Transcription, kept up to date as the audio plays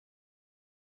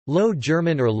Low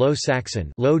German or Low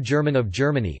Saxon, Low German of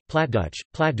Germany, Plattdutch,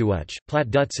 Plattdeutsch,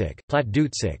 Plattdutzig,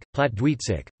 Plattdutzig,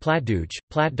 Plattdeutsig, Plattdeutsch,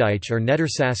 Plattdeutsch or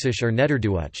Nedersassisch or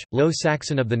Nederduits, Low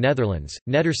Saxon of the Netherlands,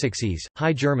 Nedersaksisch,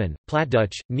 High German,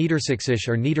 Plattdutch, Niedersächsisch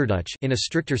or Niederdutch in a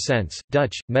stricter sense,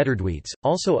 Dutch, Medderduits,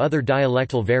 also other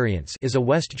dialectal variants is a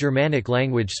West Germanic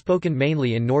language spoken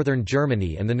mainly in northern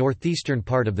Germany and the northeastern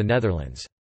part of the Netherlands.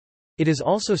 It is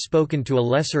also spoken to a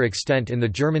lesser extent in the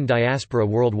German diaspora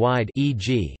worldwide,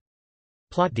 e.g.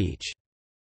 Plattdeutsch.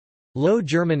 Low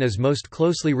German is most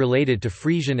closely related to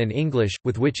Frisian and English,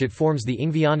 with which it forms the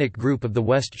Ingvaeonic group of the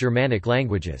West Germanic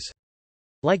languages.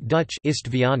 Like Dutch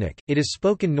Istvaeonic, it is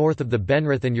spoken north of the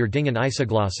Benrath and Uerdingen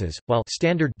isoglosses, while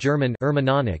Standard German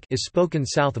is spoken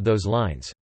south of those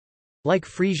lines. Like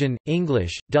Frisian,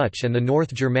 English, Dutch and the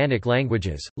North Germanic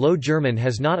languages, Low German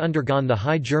has not undergone the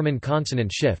High German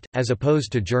consonant shift, as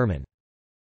opposed to German.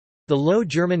 The Low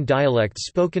German dialects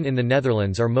spoken in the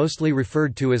Netherlands are mostly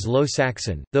referred to as Low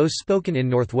Saxon, those spoken in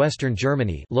northwestern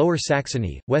Germany Lower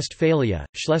Saxony, Westphalia,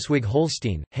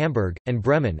 Schleswig-Holstein, Hamburg, and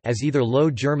Bremen as either Low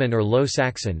German or Low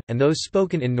Saxon, and those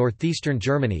spoken in northeastern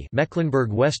Germany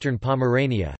Mecklenburg-Western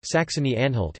Pomerania,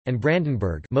 Saxony-Anhalt, and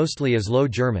Brandenburg mostly as Low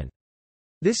German.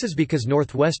 This is because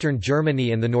northwestern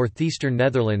Germany and the northeastern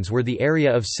Netherlands were the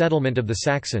area of settlement of the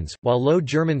Saxons, while Low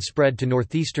German spread to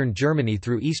northeastern Germany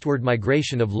through eastward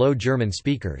migration of Low German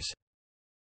speakers.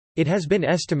 It has been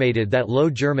estimated that Low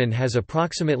German has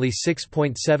approximately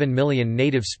 6.7 million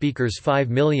native speakers, 5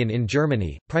 million in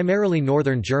Germany, primarily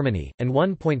northern Germany, and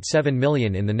 1.7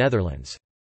 million in the Netherlands.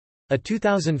 A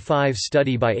 2005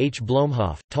 study by H.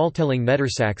 Blomhoff, Taaltelling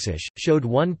Nedersaksisch, showed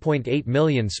 1.8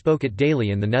 million spoke it daily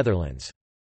in the Netherlands.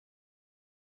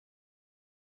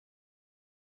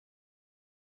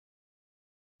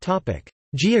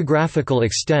 Geographical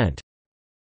extent.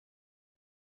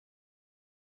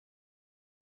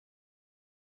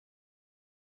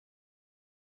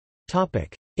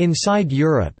 Inside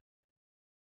Europe.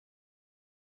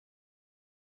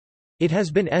 It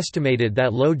has been estimated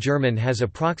that Low German has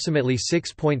approximately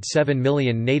 6.7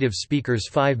 million native speakers,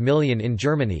 5 million in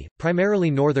Germany, primarily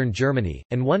northern Germany,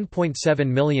 and 1.7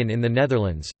 million in the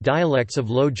Netherlands. Dialects of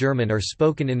Low German are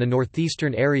spoken in the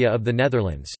northeastern area of the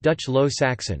Netherlands, Dutch Low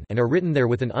Saxon, and are written there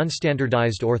with an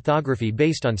unstandardized orthography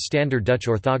based on Standard Dutch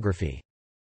orthography.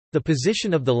 The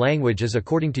position of the language is,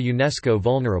 according to UNESCO,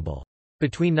 vulnerable.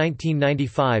 Between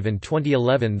 1995 and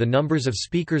 2011, the numbers of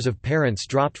speakers of parents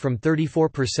dropped from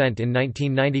 34% in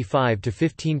 1995 to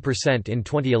 15% in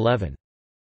 2011.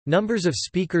 Numbers of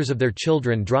speakers of their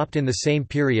children dropped in the same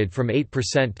period from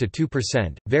 8% to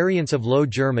 2%. Variants of Low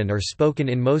German are spoken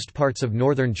in most parts of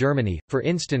northern Germany, for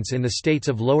instance in the states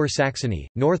of Lower Saxony,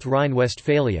 North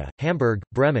Rhine-Westphalia, Hamburg,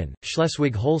 Bremen,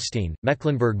 Schleswig-Holstein,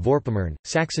 Mecklenburg-Vorpommern,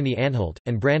 Saxony-Anhalt,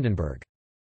 and Brandenburg.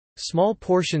 Small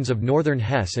portions of northern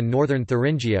Hesse and northern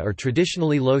Thuringia are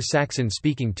traditionally Low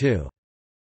Saxon-speaking too.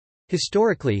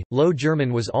 Historically, Low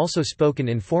German was also spoken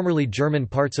in formerly German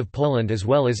parts of Poland as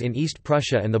well as in East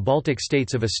Prussia and the Baltic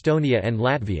states of Estonia and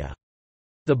Latvia.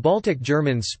 The Baltic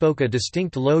Germans spoke a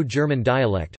distinct Low German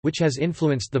dialect, which has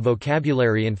influenced the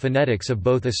vocabulary and phonetics of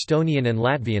both Estonian and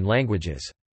Latvian languages.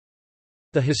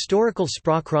 The historical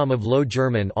Sprachraum of Low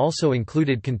German also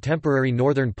included contemporary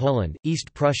northern Poland,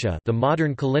 East Prussia, the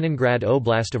modern Kaliningrad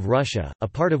Oblast of Russia, a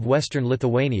part of western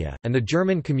Lithuania, and the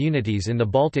German communities in the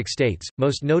Baltic states,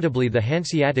 most notably the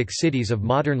Hanseatic cities of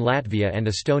modern Latvia and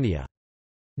Estonia.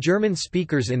 German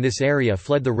speakers in this area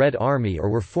fled the Red Army or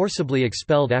were forcibly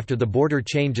expelled after the border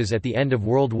changes at the end of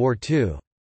World War II.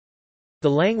 The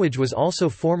language was also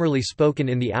formerly spoken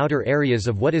in the outer areas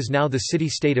of what is now the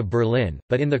city-state of Berlin,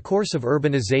 but in the course of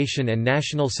urbanization and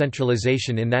national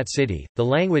centralization in that city, the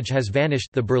language has vanished.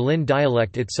 The Berlin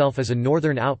dialect itself is a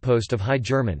northern outpost of High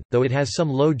German, though it has some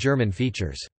Low German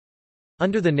features.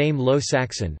 Under the name Low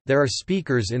Saxon, there are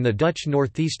speakers in the Dutch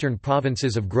northeastern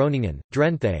provinces of Groningen,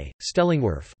 Drenthe,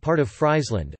 Stellingwerf, part of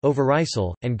Friesland,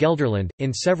 Overijssel, and Gelderland,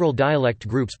 in several dialect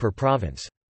groups per province.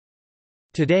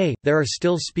 Today, there are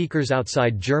still speakers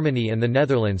outside Germany and the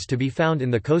Netherlands to be found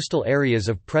in the coastal areas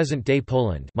of present-day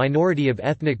Poland, minority of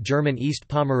ethnic German East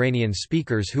Pomeranian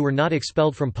speakers who were not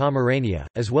expelled from Pomerania,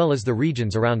 as well as the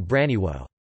regions around Braniwo.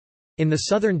 In the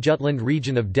southern Jutland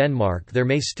region of Denmark there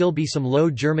may still be some Low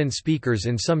German speakers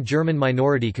in some German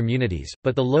minority communities,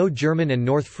 but the Low German and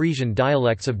North Frisian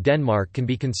dialects of Denmark can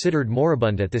be considered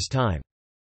moribund at this time.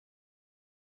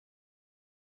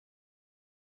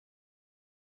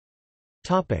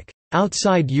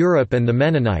 Outside Europe and the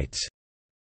Mennonites.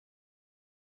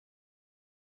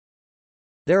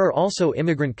 There are also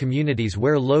immigrant communities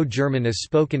where Low German is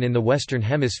spoken in the Western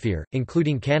Hemisphere,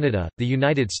 including Canada, the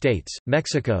United States,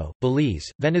 Mexico, Belize,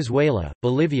 Venezuela,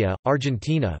 Bolivia,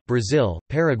 Argentina, Brazil,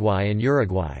 Paraguay and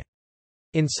Uruguay.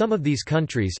 In some of these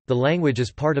countries, the language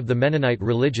is part of the Mennonite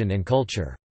religion and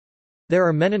culture. There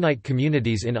are Mennonite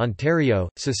communities in Ontario,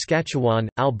 Saskatchewan,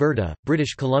 Alberta,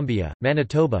 British Columbia,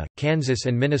 Manitoba, Kansas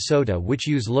and Minnesota which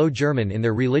use Low German in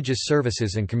their religious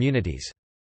services and communities.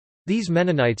 These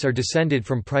Mennonites are descended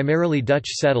from primarily Dutch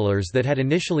settlers that had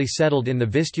initially settled in the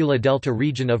Vistula Delta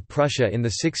region of Prussia in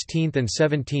the 16th and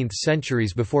 17th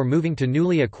centuries before moving to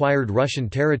newly acquired Russian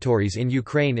territories in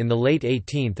Ukraine in the late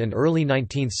 18th and early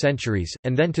 19th centuries,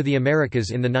 and then to the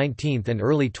Americas in the 19th and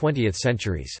early 20th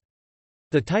centuries.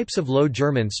 The types of Low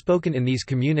German spoken in these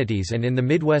communities and in the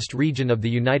Midwest region of the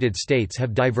United States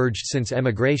have diverged since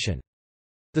emigration.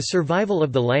 The survival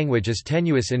of the language is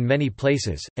tenuous in many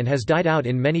places, and has died out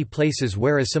in many places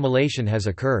where assimilation has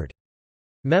occurred.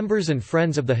 Members and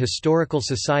friends of the Historical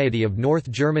Society of North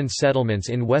German Settlements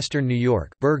in western New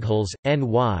York, Bergholz,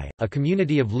 NY, a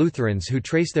community of Lutherans who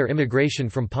trace their immigration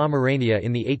from Pomerania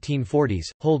in the 1840s,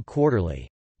 hold quarterly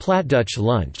Plattdutch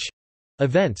lunch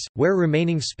events, where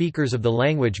remaining speakers of the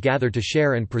language gather to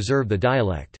share and preserve the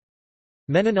dialect.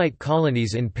 Mennonite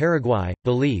colonies in Paraguay,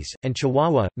 Belize, and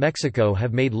Chihuahua, Mexico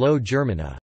have made Low German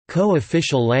a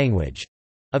co-official language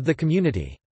of the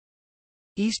community.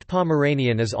 East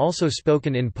Pomeranian is also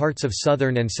spoken in parts of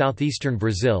southern and southeastern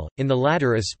Brazil, in the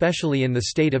latter especially in the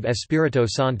state of Espírito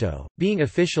Santo, being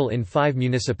official in 5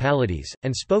 municipalities,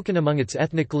 and spoken among its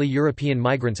ethnically European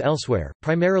migrants elsewhere,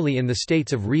 primarily in the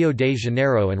states of Rio de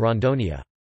Janeiro and Rondônia.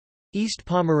 East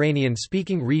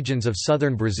Pomeranian-speaking regions of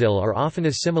southern Brazil are often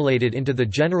assimilated into the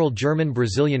general German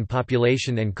Brazilian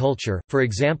population and culture, for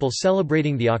example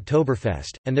celebrating the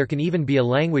Oktoberfest, and there can even be a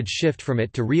language shift from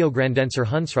it to Rio Grandense or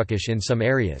Hunsrückisch in some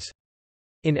areas.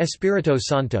 In Espírito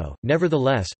Santo,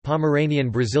 nevertheless, Pomeranian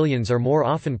Brazilians are more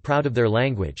often proud of their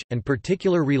language, and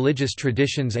particular religious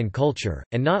traditions and culture,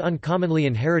 and not uncommonly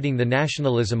inheriting the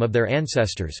nationalism of their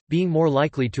ancestors, being more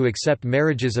likely to accept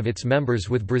marriages of its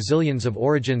members with Brazilians of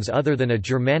origins other than a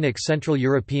Germanic Central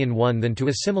European one than to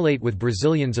assimilate with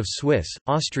Brazilians of Swiss,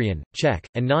 Austrian, Czech,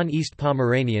 and non-East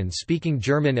Pomeranian-speaking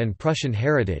German and Prussian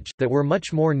heritage, that were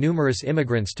much more numerous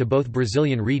immigrants to both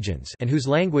Brazilian regions and whose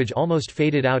language almost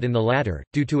faded out in the latter,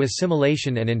 due to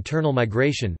assimilation and internal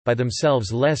migration, by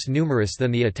themselves less numerous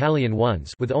than the Italian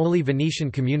ones, with only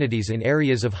Venetian communities in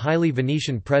areas of highly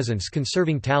Venetian presence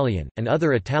conserving Italian, and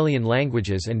other Italian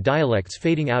languages and dialects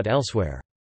fading out elsewhere.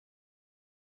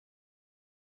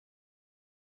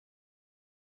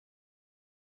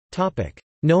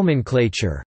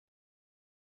 Nomenclature.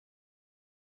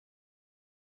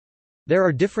 There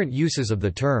are different uses of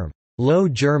the term Low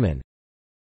German.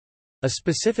 A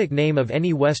specific name of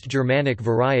any West Germanic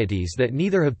varieties that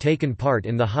neither have taken part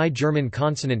in the High German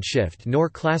consonant shift nor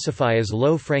classify as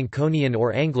Low Franconian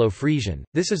or Anglo-Frisian.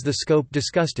 This is the scope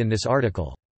discussed in this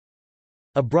article.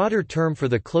 A broader term for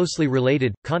the closely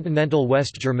related, continental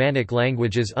West Germanic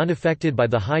languages unaffected by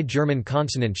the High German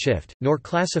consonant shift, nor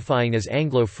classifying as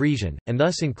Anglo-Frisian, and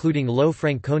thus including Low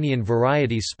Franconian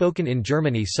varieties spoken in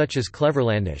Germany such as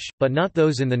Cleverlandish, but not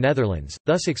those in the Netherlands,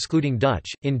 thus excluding Dutch.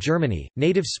 In Germany,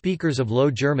 native speakers of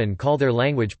Low German call their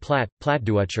language Platt,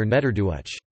 Plattdeutsch or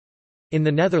Nederduits. In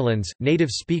the Netherlands,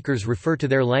 native speakers refer to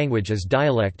their language as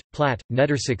dialect, Platt,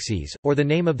 Nedersaksisch, or the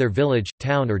name of their village,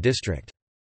 town or district.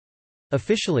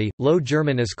 Officially, Low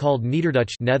German is called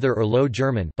Niederdutch Nether or Low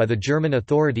German by the German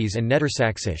authorities and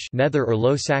Nedersaksisch Nether or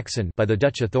Low Saxon by the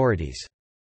Dutch authorities.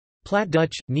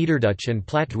 Plattdutch, Niederdutch and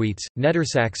Plattdeutsch,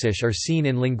 Nedersaksisch are seen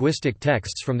in linguistic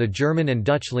texts from the German and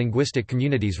Dutch linguistic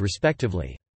communities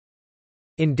respectively.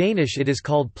 In Danish it is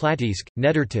called Plattysk,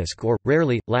 Nedertysk or,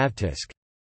 rarely, Lavtysk.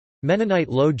 Mennonite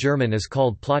Low German is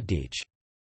called Plattdeutsch.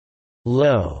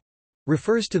 Low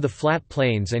refers to the flat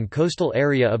plains and coastal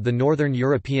area of the northern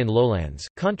European lowlands,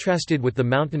 contrasted with the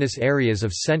mountainous areas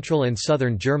of central and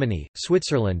southern Germany,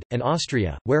 Switzerland, and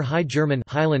Austria, where High German,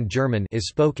 Highland German is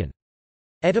spoken.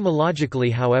 Etymologically,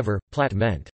 however, Platt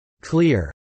meant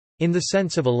clear, in the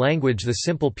sense of a language the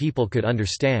simple people could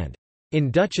understand. In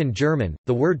Dutch and German,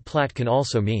 the word Platt can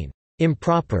also mean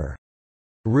improper,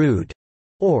 rude,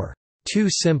 or too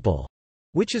simple,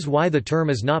 which is why the term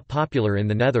is not popular in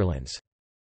the Netherlands.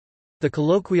 The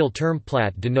colloquial term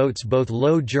Platt denotes both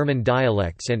Low German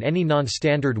dialects and any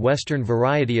non-standard Western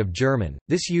variety of German.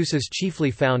 This use is chiefly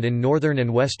found in northern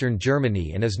and western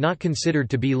Germany and is not considered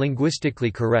to be linguistically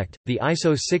correct. The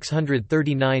ISO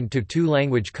 639-2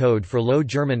 language code for Low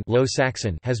German (Low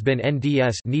Saxon) has been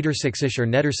NDS Niedersächsisch or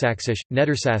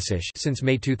Nedersächsisch since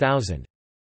May 2000.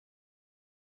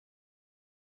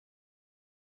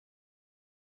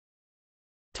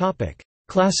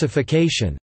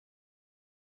 Classification.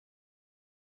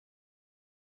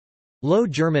 Low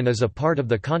German is a part of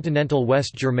the continental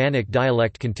West Germanic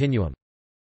dialect continuum.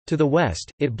 To the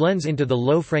west, it blends into the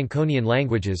Low Franconian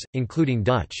languages, including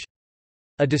Dutch.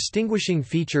 A distinguishing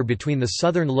feature between the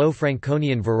southern Low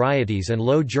Franconian varieties and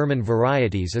Low German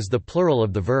varieties is the plural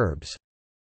of the verbs.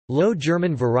 Low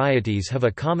German varieties have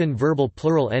a common verbal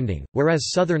plural ending,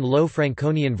 whereas southern Low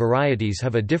Franconian varieties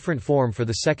have a different form for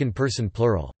the second-person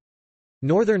plural.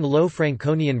 Northern Low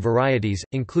Franconian varieties,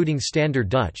 including Standard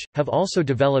Dutch, have also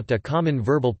developed a common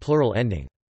verbal plural ending.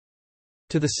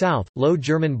 To the south, Low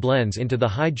German blends into the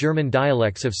High German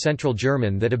dialects of Central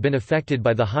German that have been affected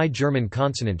by the High German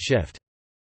consonant shift.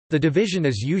 The division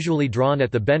is usually drawn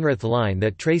at the Benrath line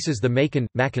that traces the Macon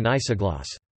isogloss.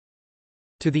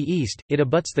 To the east, it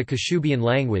abuts the Kashubian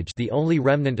language, the only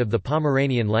remnant of the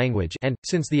Pomeranian language, and,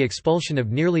 since the expulsion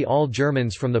of nearly all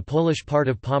Germans from the Polish part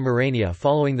of Pomerania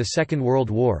following the Second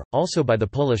World War, also by the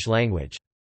Polish language.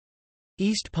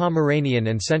 East Pomeranian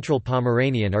and Central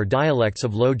Pomeranian are dialects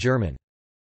of Low German.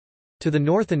 To the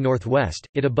north and northwest,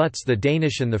 it abuts the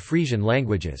Danish and the Frisian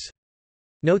languages.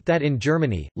 Note that in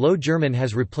Germany, Low German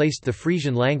has replaced the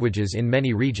Frisian languages in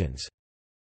many regions.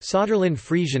 Söderland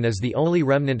Frisian is the only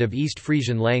remnant of East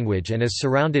Frisian language and is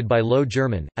surrounded by Low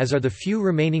German, as are the few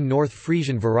remaining North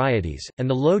Frisian varieties, and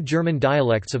the Low German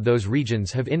dialects of those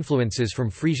regions have influences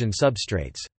from Frisian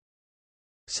substrates.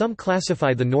 Some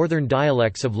classify the northern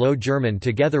dialects of Low German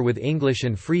together with English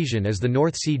and Frisian as the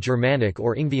North Sea Germanic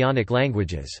or Ingvaeonic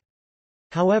languages.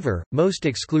 However, most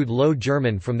exclude Low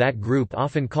German from that group,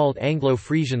 often called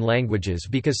Anglo-Frisian languages,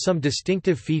 because some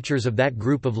distinctive features of that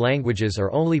group of languages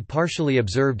are only partially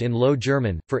observed in Low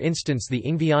German, for instance the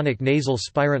Ingvaeonic nasal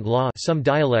spirant law. Some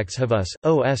dialects have us,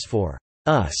 os for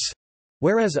us,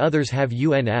 whereas others have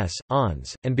uns,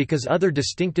 ons, and because other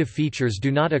distinctive features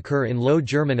do not occur in Low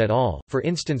German at all, for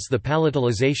instance the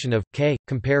palatalization of k,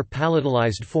 compare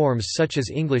palatalized forms such as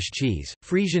English cheese,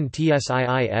 Frisian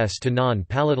tsiis to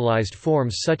non-palatalized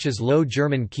forms such as Low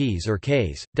German keys or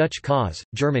k's, Dutch k's,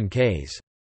 German k's.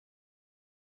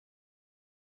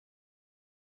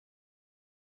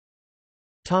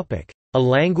 A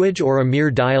language or a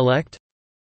mere dialect?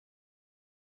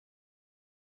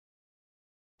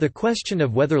 The question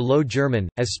of whether Low German,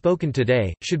 as spoken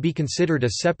today, should be considered a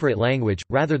separate language,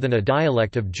 rather than a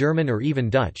dialect of German or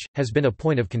even Dutch, has been a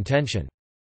point of contention.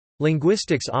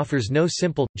 Linguistics offers no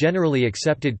simple, generally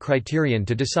accepted criterion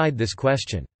to decide this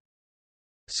question.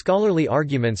 Scholarly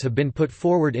arguments have been put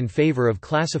forward in favor of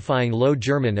classifying Low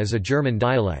German as a German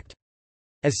dialect.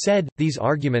 As said, these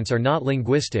arguments are not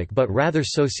linguistic but rather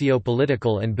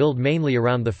socio-political and build mainly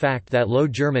around the fact that Low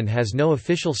German has no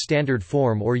official standard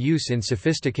form or use in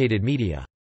sophisticated media.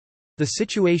 The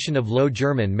situation of Low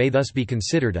German may thus be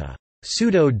considered a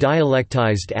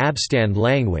pseudo-dialectized Abstand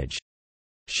language,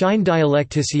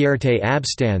 Scheindialektisierte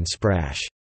Abstandsprache.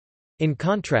 In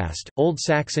contrast, Old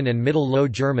Saxon and Middle Low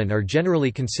German are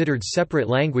generally considered separate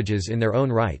languages in their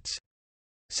own rights.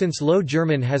 Since Low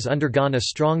German has undergone a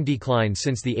strong decline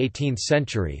since the 18th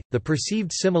century, the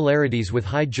perceived similarities with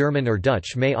High German or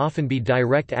Dutch may often be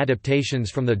direct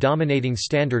adaptations from the dominating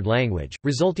standard language,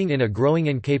 resulting in a growing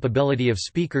incapability of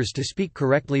speakers to speak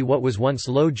correctly what was once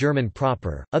Low German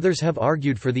proper. Others have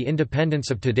argued for the independence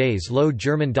of today's Low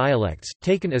German dialects,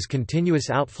 taken as continuous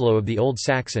outflow of the Old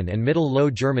Saxon and Middle Low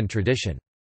German tradition.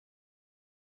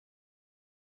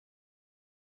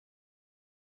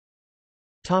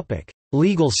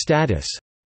 Legal status.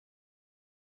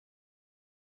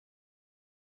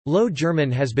 Low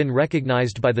German has been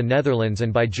recognized by the Netherlands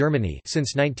and by Germany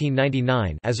since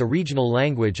 1999 as a regional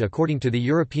language according to the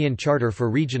European Charter for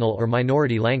Regional or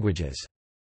Minority Languages.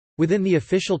 Within the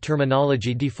official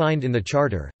terminology defined in the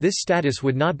Charter, this status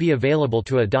would not be available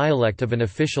to a dialect of an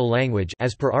official language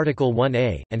as per Article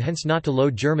 1a, and hence not to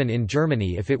Low German in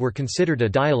Germany if it were considered a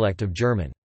dialect of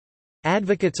German.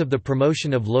 Advocates of the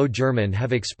promotion of Low German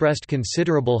have expressed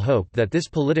considerable hope that this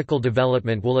political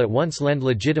development will at once lend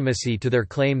legitimacy to their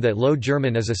claim that Low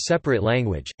German is a separate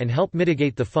language, and help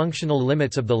mitigate the functional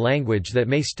limits of the language that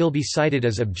may still be cited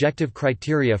as objective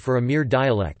criteria for a mere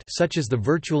dialect, such as the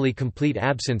virtually complete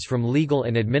absence from legal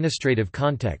and administrative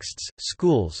contexts,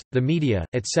 schools, the media,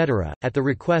 etc. At the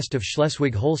request of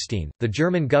Schleswig-Holstein, the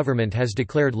German government has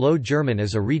declared Low German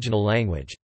as a regional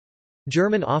language.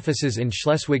 German offices in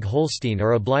Schleswig-Holstein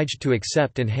are obliged to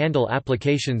accept and handle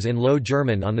applications in Low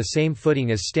German on the same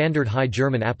footing as standard High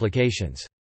German applications.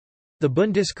 The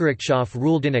Bundesgerichtshof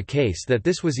ruled in a case that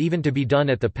this was even to be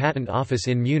done at the Patent Office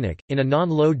in Munich, in a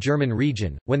non-Low German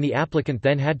region, when the applicant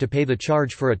then had to pay the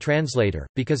charge for a translator,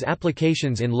 because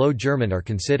applications in Low German are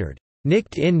considered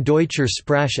Nicht in deutscher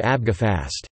Sprache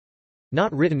abgefasst,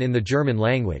 not written in the German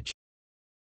language.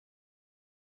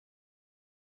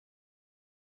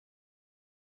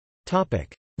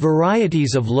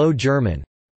 Varieties of Low German.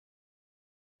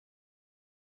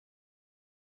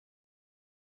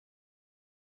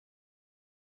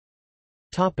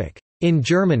 In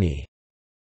Germany: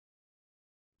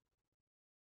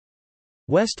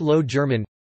 West Low German,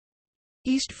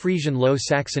 East Frisian Low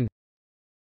Saxon,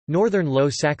 Northern Low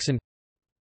Saxon,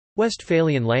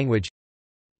 Westphalian language,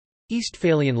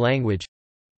 Eastphalian language,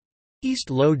 East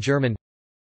Low German,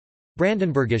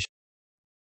 Brandenburgisch,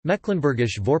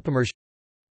 Mecklenburgisch Vorpommerisch,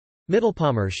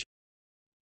 Mittelpommerisch,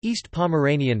 East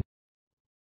Pomeranian,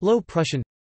 Low Prussian,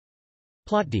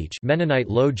 Plattdeutsch Mennonite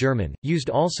Low German, used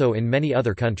also in many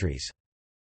other countries.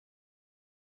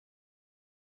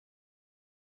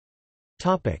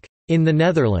 In the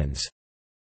Netherlands: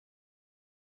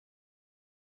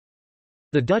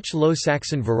 the Dutch Low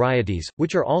Saxon varieties,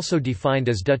 which are also defined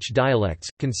as Dutch dialects,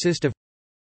 consist of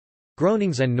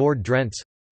Gronings and Noord-Drents,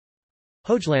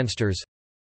 Hooglandsters,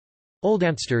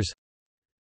 Oldambtsters,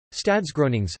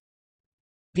 Stadsgronings,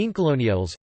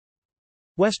 Veenkoloniales,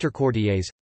 Westerkwartiers,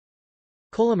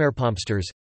 Kolomerpompsters,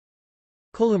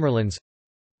 Kolumerlands,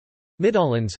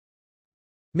 Middellands,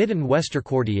 Midden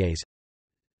Westerkwartiers,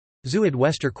 Zuid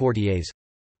Westerkwartiers,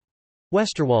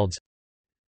 Westerwalds,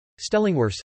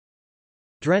 Stellingwers,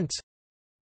 Drents,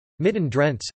 Midden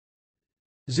Drents,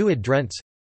 Zuid Drents,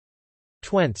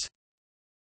 Twents,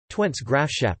 Twents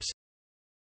Graafschaps,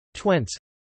 Twents,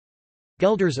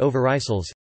 Gelders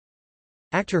Overijssels,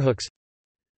 Achterhoeks,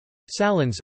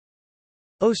 Salons,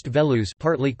 Oost-Veluws,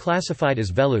 partly classified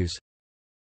as Veluws,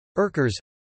 Urkers,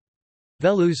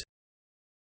 Veluws,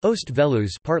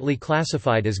 Oost-Veluws, partly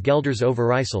classified as Gelders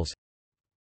Overijssels,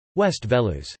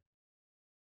 West-Veluws.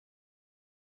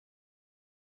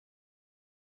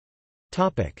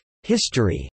 Topic: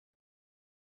 History.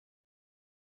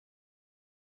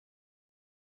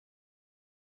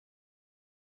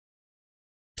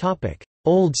 Topic: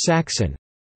 Old Saxon.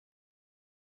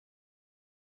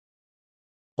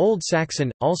 Old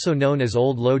Saxon, also known as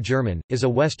Old Low German, is a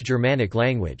West Germanic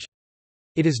language.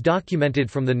 It is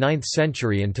documented from the 9th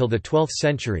century until the 12th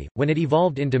century, when it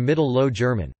evolved into Middle Low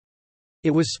German.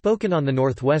 It was spoken on the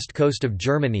northwest coast of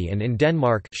Germany and in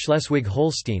Denmark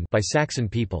Schleswig-Holstein by Saxon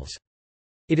peoples.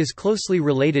 It is closely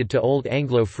related to Old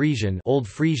Anglo-Frisian, Old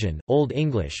Frisian, Old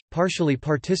English, partially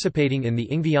participating in the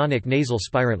Ingvaeonic nasal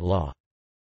spirant law.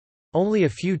 Only a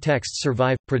few texts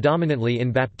survive, predominantly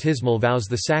in baptismal vows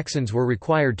the Saxons were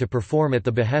required to perform at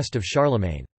the behest of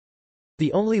Charlemagne.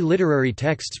 The only literary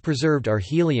texts preserved are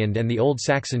Heliand and the Old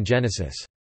Saxon Genesis.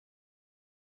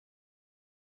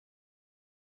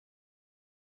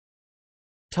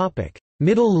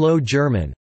 Middle Low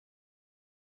German.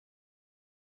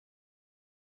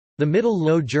 The Middle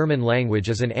Low German language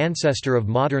is an ancestor of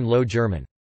modern Low German.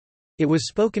 It was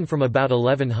spoken from about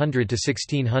 1100 to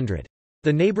 1600.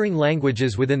 The neighboring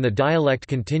languages within the dialect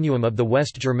continuum of the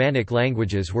West Germanic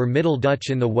languages were Middle Dutch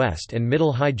in the west and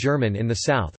Middle High German in the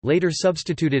south, later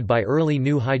substituted by Early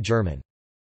New High German.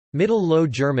 Middle Low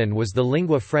German was the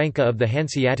lingua franca of the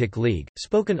Hanseatic League,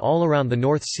 spoken all around the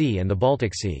North Sea and the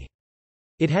Baltic Sea.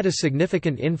 It had a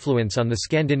significant influence on the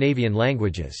Scandinavian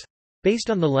languages.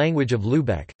 Based on the language of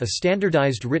Lübeck, a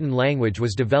standardized written language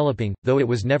was developing, though it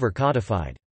was never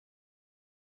codified.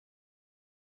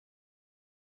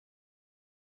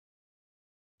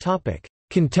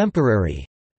 Contemporary.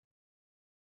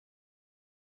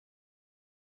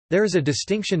 There is a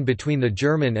distinction between the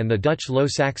German and the Dutch Low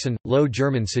Saxon, Low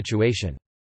German situation.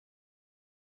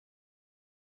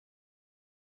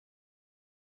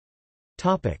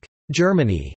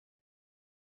 Germany.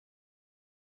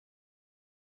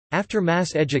 After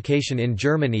mass education in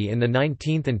Germany in the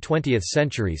 19th and 20th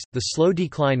centuries, the slow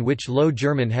decline which Low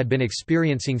German had been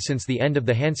experiencing since the end of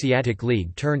the Hanseatic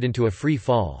League turned into a free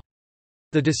fall.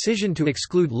 The decision to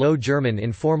exclude Low German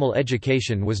in formal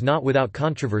education was not without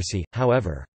controversy,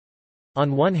 however.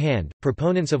 On one hand,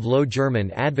 proponents of Low German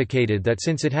advocated that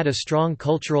since it had a strong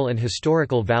cultural and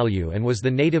historical value and was the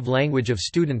native language of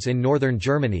students in northern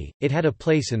Germany, it had a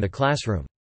place in the classroom.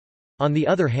 On the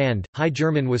other hand, High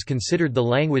German was considered the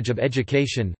language of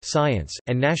education, science,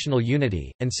 and national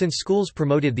unity, and since schools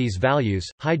promoted these values,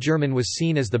 High German was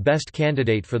seen as the best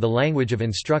candidate for the language of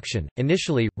instruction.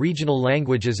 Initially, regional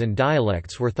languages and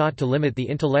dialects were thought to limit the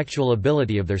intellectual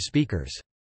ability of their speakers.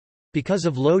 Because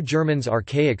of Low German's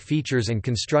archaic features and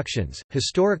constructions,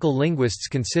 historical linguists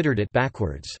considered it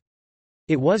backwards.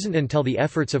 It wasn't until the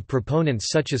efforts of proponents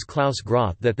such as Klaus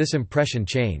Groth that this impression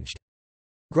changed.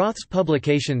 Groth's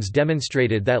publications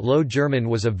demonstrated that Low German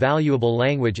was a valuable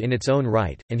language in its own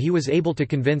right, and he was able to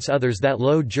convince others that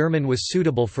Low German was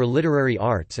suitable for literary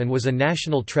arts and was a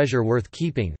national treasure worth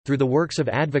keeping. Through the works of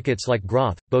advocates like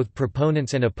Groth, both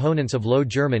proponents and opponents of Low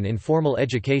German in formal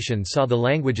education saw the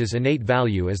language's innate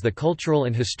value as the cultural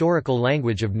and historical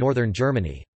language of northern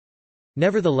Germany.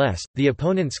 Nevertheless, the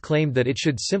opponents claimed that it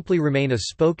should simply remain a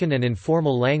spoken and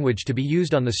informal language to be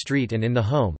used on the street and in the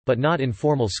home, but not in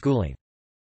formal schooling.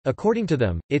 According to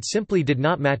them, it simply did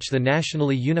not match the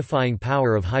nationally unifying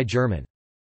power of High German.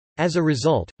 As a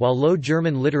result, while Low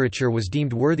German literature was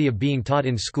deemed worthy of being taught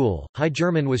in school, High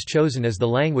German was chosen as the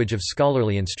language of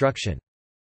scholarly instruction.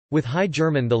 With High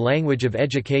German the language of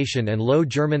education and Low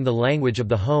German the language of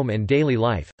the home and daily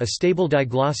life, a stable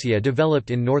diglossia developed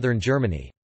in northern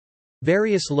Germany.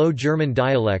 Various Low German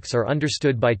dialects are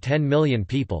understood by 10 million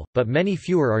people, but many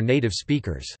fewer are native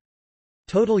speakers.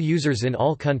 Total users in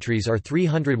all countries are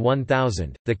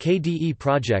 301,000. The KDE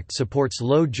project supports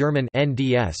Low German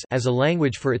 (NDS) as a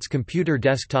language for its computer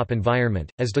desktop environment,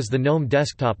 as does the GNOME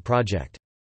Desktop project.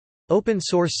 Open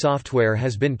source software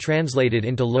has been translated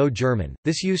into Low German.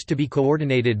 This used to be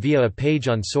coordinated via a page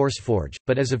on SourceForge,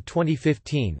 but as of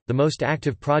 2015, the most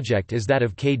active project is that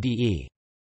of KDE.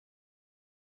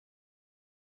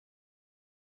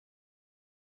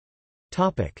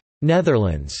 Topic: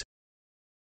 Netherlands.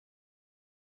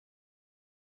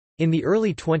 In the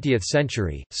early 20th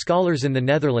century, scholars in the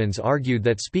Netherlands argued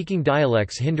that speaking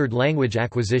dialects hindered language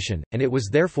acquisition, and it was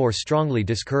therefore strongly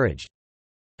discouraged.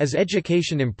 As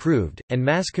education improved, and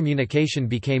mass communication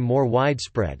became more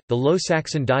widespread, the Low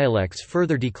Saxon dialects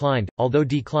further declined, although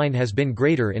decline has been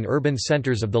greater in urban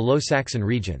centres of the Low Saxon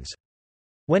regions.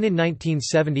 When in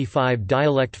 1975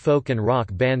 dialect folk and rock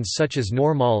bands such as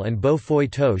Normal and Beau Foy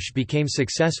Toche became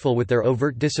successful with their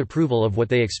overt disapproval of what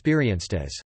they experienced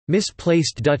as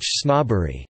misplaced Dutch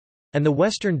snobbery, and the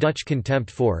Western Dutch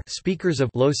contempt for speakers of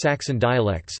Low Saxon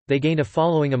dialects, they gained a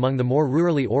following among the more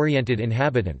rurally oriented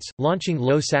inhabitants, launching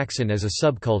Low Saxon as a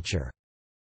subculture.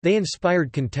 They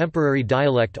inspired contemporary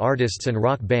dialect artists and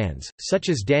rock bands, such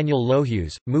as Daniel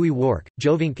Lohues, Mooi Wark,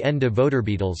 Jovink en de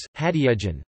Voderbeatles,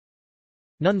 Hadiejen.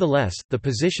 Nonetheless, the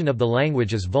position of the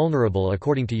language is vulnerable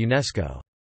according to UNESCO.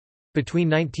 Between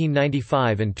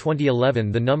 1995 and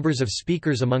 2011 the numbers of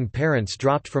speakers among parents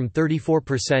dropped from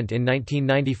 34% in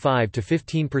 1995 to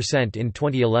 15% in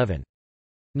 2011.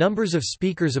 Numbers of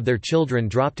speakers of their children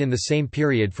dropped in the same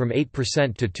period from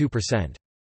 8% to 2%.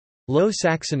 Low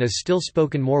Saxon is still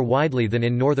spoken more widely than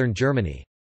in northern Germany.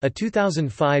 A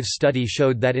 2005 study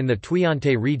showed that in the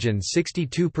Twente region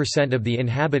 62% of the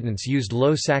inhabitants used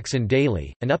Low Saxon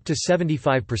daily, and up to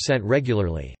 75%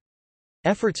 regularly.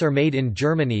 Efforts are made in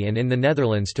Germany and in the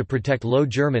Netherlands to protect Low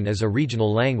German as a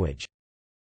regional language.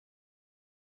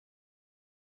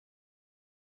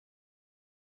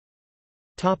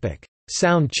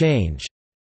 Sound change.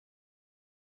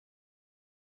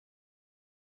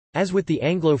 As with the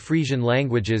Anglo-Frisian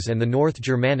languages and the North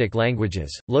Germanic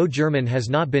languages, Low German has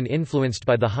not been influenced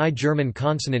by the High German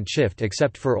consonant shift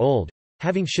except for old,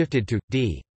 having shifted to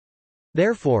d.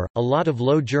 Therefore, a lot of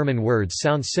Low German words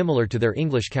sound similar to their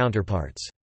English counterparts.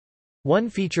 One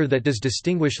feature that does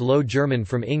distinguish Low German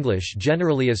from English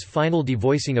generally is final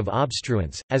devoicing of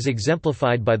obstruents, as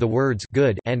exemplified by the words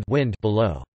good and wind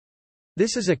below.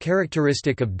 This is a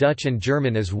characteristic of Dutch and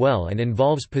German as well and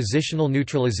involves positional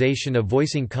neutralization of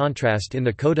voicing contrast in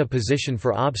the coda position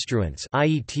for obstruents,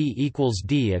 i.e. t equals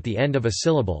d at the end of a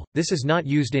syllable. This is not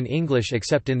used in English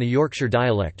except in the Yorkshire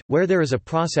dialect, where there is a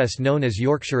process known as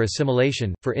Yorkshire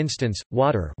assimilation, for instance,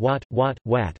 water wat, wat,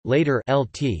 wat, later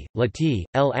lt, lt,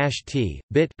 l-t,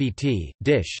 bit bt,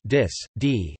 dish dis,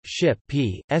 d, ship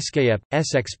p, skep,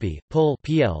 sxp, pull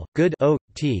pl, good o,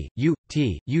 t, u,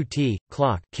 t, ut,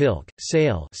 clock, kilk,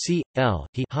 sail c, l,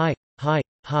 he,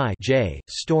 high, j,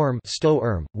 storm,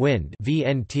 wind,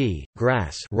 vnt,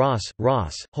 grass, ross,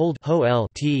 hold, hol,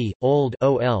 t, old,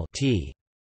 ol, t.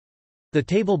 The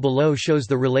table below shows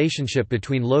the relationship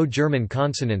between Low German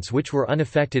consonants which were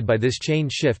unaffected by this chain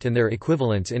shift and their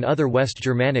equivalents in other West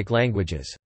Germanic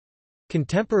languages.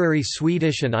 Contemporary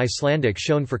Swedish and Icelandic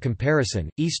shown for comparison,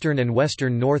 Eastern and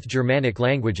Western North Germanic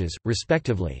languages,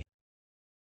 respectively.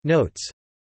 Notes.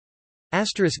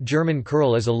 German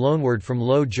curl is a loanword from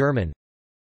Low German.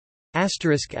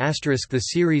 The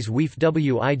series Weif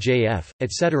Wijf,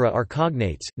 etc. are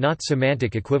cognates, not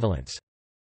semantic equivalents.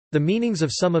 The meanings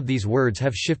of some of these words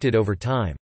have shifted over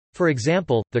time. For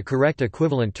example, the correct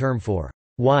equivalent term for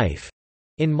wife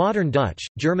In modern Dutch,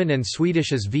 German and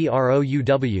Swedish as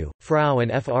vrow, Frau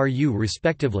and fru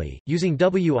respectively, using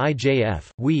wijf,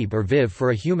 weeb or viv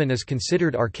for a human is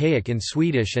considered archaic in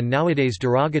Swedish and nowadays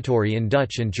derogatory in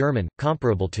Dutch and German,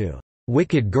 comparable to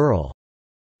wicked girl.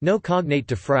 No cognate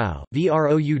to Frau,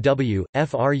 vrow,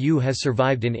 fru has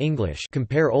survived in English,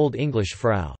 compare Old English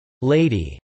Frau,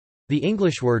 lady, the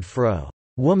English word vrouw,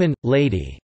 woman,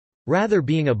 lady, rather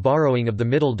being a borrowing of the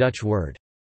Middle Dutch word.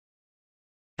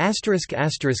 ******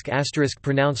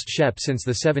 pronounced shep since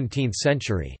the 17th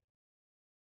century.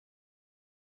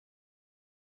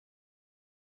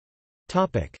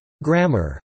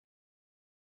 Grammar.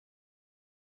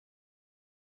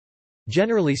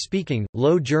 Generally speaking,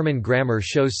 Low German grammar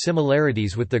shows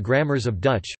similarities with the grammars of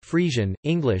Dutch, Frisian,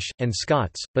 English, and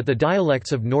Scots, but the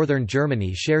dialects of northern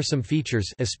Germany share some features,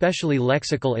 especially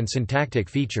lexical and syntactic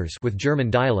features, with German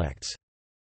dialects.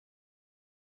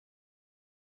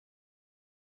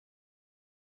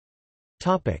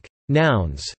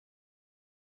 Nouns.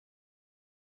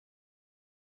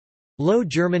 Low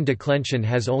German declension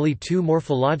has only two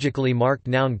morphologically marked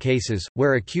noun cases,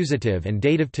 where accusative and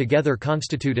dative together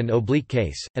constitute an oblique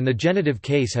case, and the genitive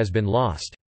case has been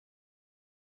lost.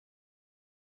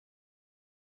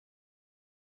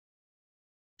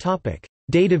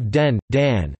 Dative den,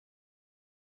 dan.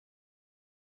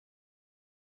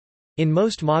 In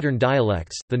most modern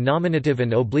dialects, the nominative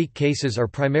and oblique cases are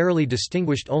primarily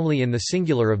distinguished only in the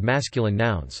singular of masculine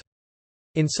nouns.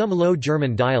 In some Low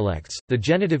German dialects, the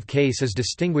genitive case is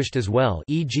distinguished as well,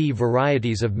 e.g.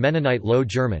 varieties of Mennonite Low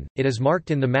German. It is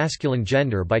marked in the masculine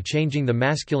gender by changing the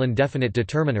masculine definite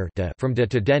determiner de from de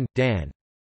to den, dan.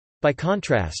 By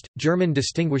contrast, German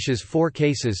distinguishes four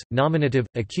cases: nominative,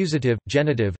 accusative,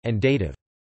 genitive, and dative.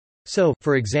 So,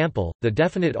 for example, the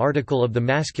definite article of the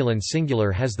masculine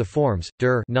singular has the forms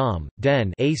der, nom,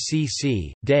 den,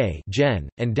 acc, de, gen,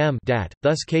 and dem, dat.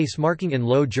 Thus, case marking in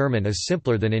Low German is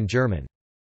simpler than in German.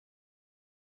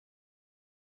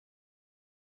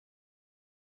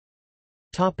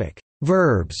 Topic: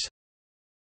 Verbs.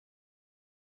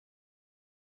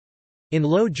 In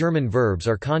Low German, verbs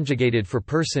are conjugated for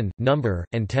person, number,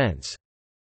 and tense.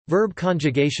 Verb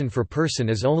conjugation for person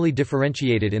is only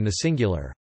differentiated in the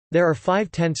singular. There are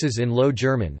 5 tenses in Low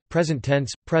German: present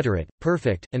tense, preterite,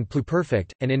 perfect, and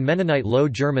pluperfect, and in Mennonite Low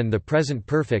German the present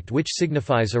perfect, which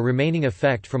signifies a remaining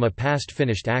effect from a past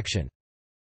finished action.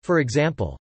 For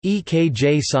example,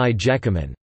 ekj si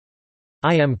gekommen,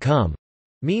 I am come,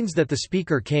 means that the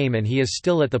speaker came and he is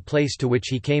still at the place to which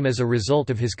he came as a result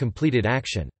of his completed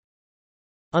action.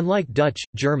 Unlike Dutch,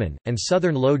 German, and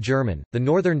Southern Low German, the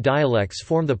northern dialects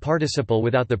form the participle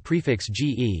without the prefix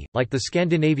ge, like the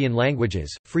Scandinavian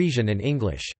languages, Frisian and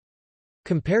English.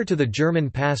 Compare to the German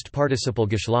past participle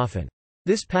geschlafen.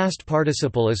 This past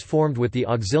participle is formed with the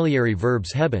auxiliary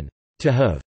verbs hebben, to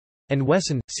have, and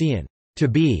wesen, zijn, to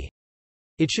be.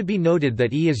 It should be noted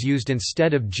that e is used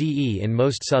instead of ge in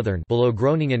most southern below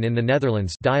Groningen in the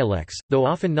Netherlands dialects, though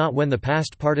often not when the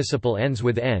past participle ends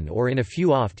with n or in a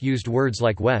few oft-used words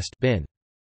like west bin.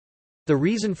 The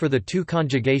reason for the two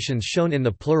conjugations shown in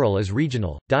the plural is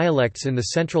regional. Dialects in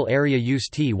the central area use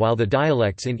t, while the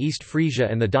dialects in East Frisia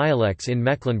and the dialects in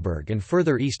Mecklenburg and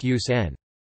further east use n.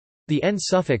 The n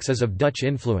suffix is of Dutch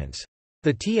influence.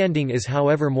 The t ending is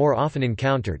however more often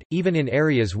encountered, even in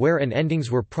areas where n endings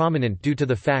were prominent due to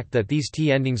the fact that these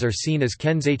t endings are seen as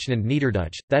kennzeichnend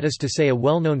Niederdutch, that is to say a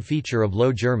well-known feature of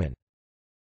Low German.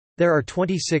 There are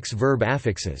 26 verb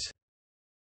affixes.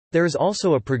 There is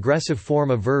also a progressive form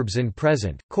of verbs in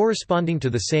present, corresponding to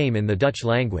the same in the Dutch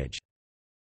language.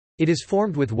 It is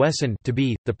formed with wesen to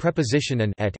be, the preposition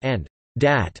and and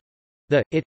dat, the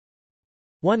it.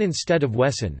 One instead of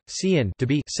wesen, zien to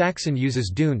be. Saxon uses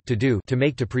doen to do to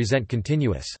make to present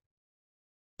continuous.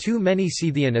 Too many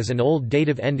seethian is an old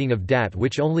dative ending of dat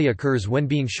which only occurs when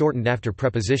being shortened after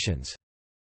prepositions.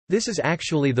 This is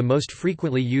actually the most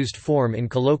frequently used form in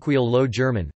colloquial Low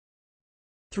German.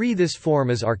 3. This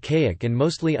form is archaic and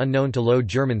mostly unknown to Low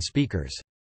German speakers.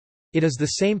 It is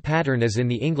the same pattern as in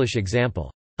the English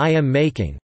example, I am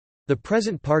making. The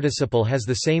present participle has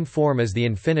the same form as the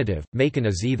infinitive, maken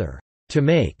is either to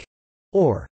make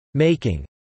or making.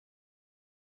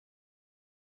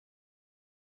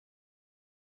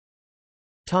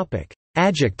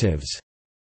 Adjectives.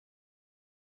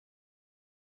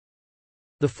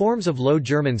 The forms of Low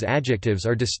German's adjectives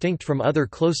are distinct from other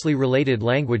closely related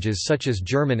languages such as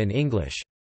German and English.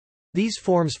 These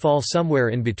forms fall somewhere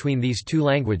in between these two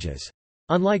languages.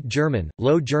 Unlike German,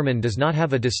 Low German does not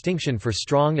have a distinction for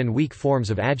strong and weak forms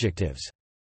of adjectives.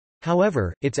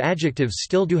 However, its adjectives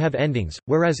still do have endings,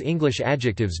 whereas English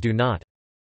adjectives do not.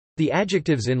 The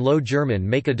adjectives in Low German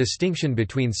make a distinction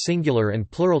between singular and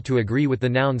plural to agree with the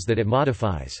nouns that it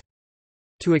modifies.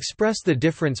 To express the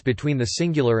difference between the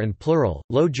singular and plural,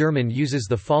 Low German uses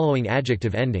the following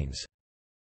adjective endings.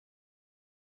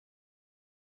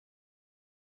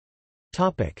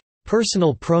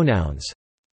 Personal pronouns.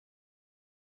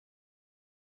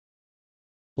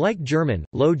 Like German,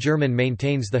 Low German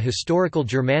maintains the historical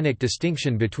Germanic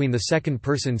distinction between the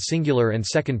second-person singular and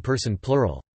second-person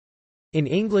plural. In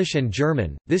English and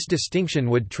German, this distinction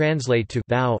would translate to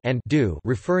thou and du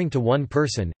referring to one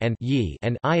person, and ye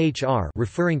and ihr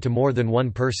referring to more than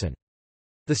one person.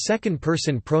 The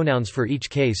second-person pronouns for each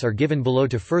case are given below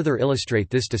to further illustrate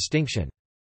this distinction.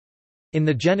 In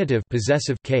the genitive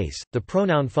possessive case, the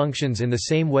pronoun functions in the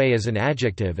same way as an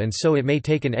adjective, and so it may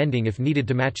take an ending if needed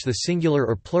to match the singular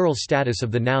or plural status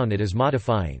of the noun it is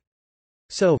modifying.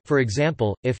 So, for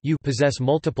example, if you possess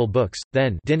multiple books,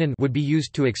 then dienen would be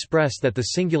used to express that the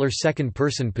singular second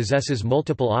person possesses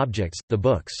multiple objects, the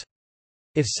books.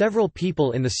 If several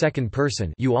people in the second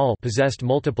person you all possessed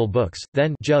multiple books,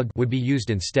 then jug would be used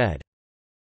instead.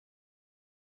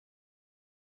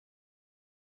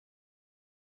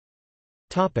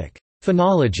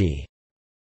 Phonology.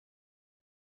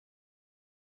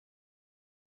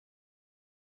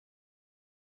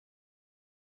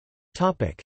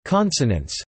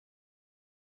 Consonants.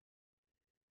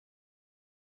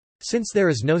 Since there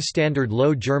is no standard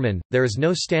Low German, there is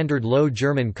no standard Low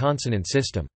German consonant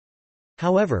system.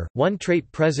 However, one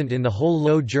trait present in the whole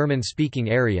Low German-speaking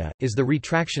area, is the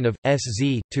retraction of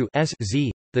sz to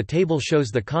sz. The table shows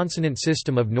the consonant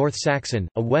system of North Saxon,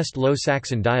 a West Low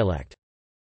Saxon dialect.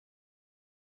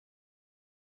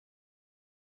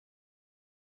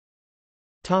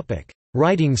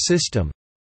 Writing system.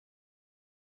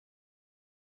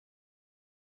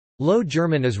 Low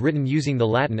German is written using the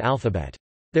Latin alphabet.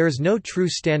 There is no true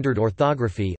standard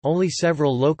orthography, only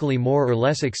several locally more or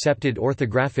less accepted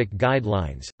orthographic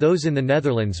guidelines, those in the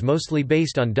Netherlands mostly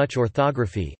based on Dutch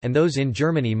orthography, and those in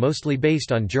Germany mostly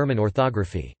based on German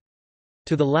orthography.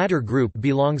 To the latter group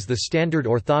belongs the standard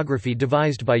orthography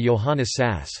devised by Johannes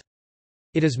Sass.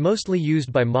 It is mostly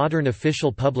used by modern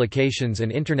official publications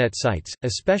and Internet sites,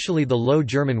 especially the Low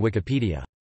German Wikipedia.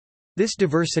 This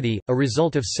diversity, a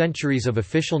result of centuries of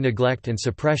official neglect and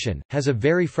suppression, has a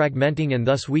very fragmenting and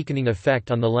thus weakening effect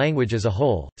on the language as a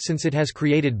whole, since it has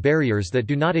created barriers that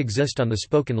do not exist on the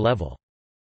spoken level.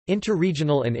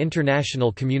 Interregional and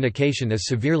international communication is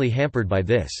severely hampered by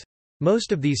this.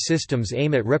 Most of these systems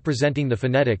aim at representing the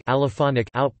phonetic allophonic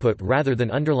output rather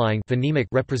than underlying phonemic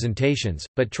representations,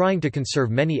 but trying to conserve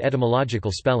many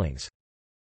etymological spellings.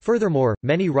 Furthermore,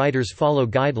 many writers follow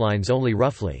guidelines only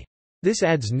roughly. This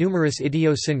adds numerous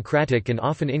idiosyncratic and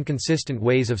often inconsistent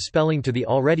ways of spelling to the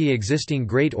already existing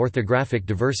great orthographic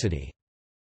diversity.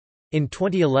 In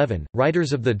 2011,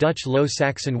 writers of the Dutch Low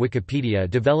Saxon Wikipedia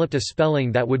developed a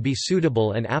spelling that would be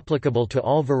suitable and applicable to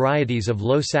all varieties of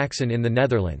Low Saxon in the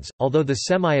Netherlands, although the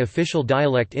semi-official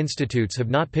dialect institutes have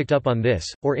not picked up on this,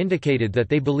 or indicated that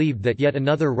they believed that yet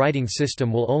another writing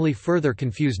system will only further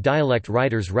confuse dialect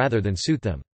writers rather than suit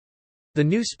them. The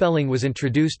new spelling was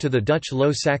introduced to the Dutch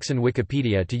Low Saxon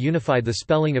Wikipedia to unify the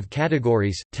spelling of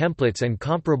categories, templates and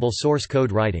comparable source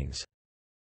code writings.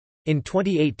 In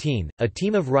 2018, a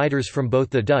team of writers from both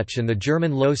the Dutch and the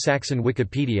German Low Saxon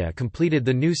Wikipedia completed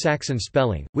the New Saxon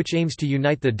spelling, which aims to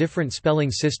unite the different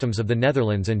spelling systems of the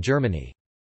Netherlands and Germany.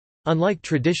 Unlike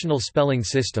traditional spelling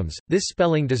systems, this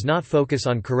spelling does not focus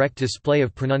on correct display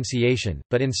of pronunciation,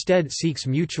 but instead seeks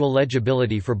mutual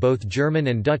legibility for both German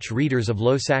and Dutch readers of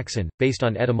Low Saxon, based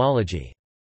on etymology.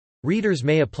 Readers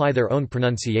may apply their own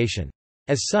pronunciation.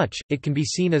 As such, it can be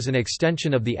seen as an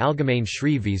extension of the Allgemeine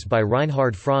Schrijfwijze by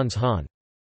Reinhard Franz Hahn.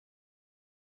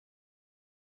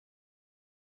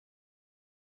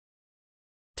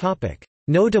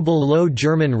 Notable Low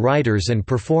German writers and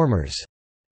performers.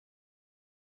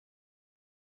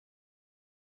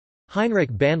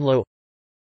 Heinrich Bandlo,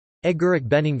 Egerich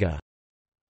Benninga,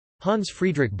 Hans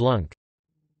Friedrich Blunk,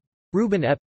 Ruben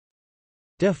Epp,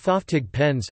 De Foftig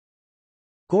Pens,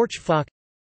 Gorch Fock,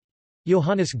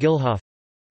 Johannes Gilhoff,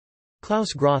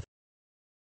 Klaus Groth,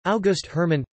 August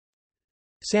Hermann,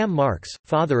 Sam Marx,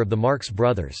 father of the Marx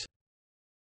brothers,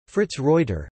 Fritz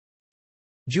Reuter,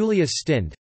 Julius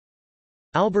Stinde,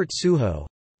 Albert Suho,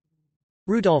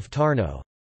 Rudolf Tarnow,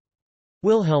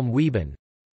 Wilhelm Wieben,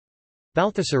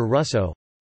 Balthasar Russo.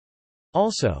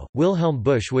 Also, Wilhelm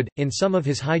Busch would, in some of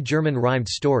his High German rhymed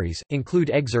stories, include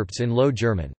excerpts in Low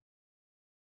German.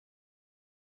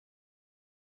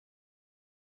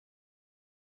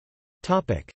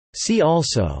 See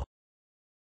also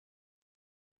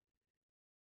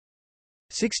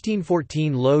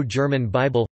 1614 Low German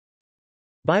Bible,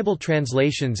 Bible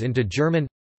translations into German.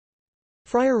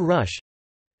 Friar Rush,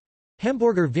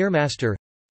 Hamburger Wehrmaster,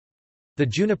 The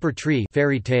Juniper Tree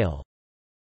fairy tale,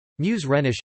 Muse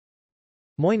Rhenish,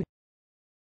 Moin,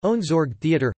 Ohnsorg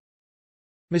Theater,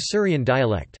 Masurian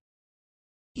dialect.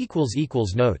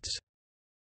 Notes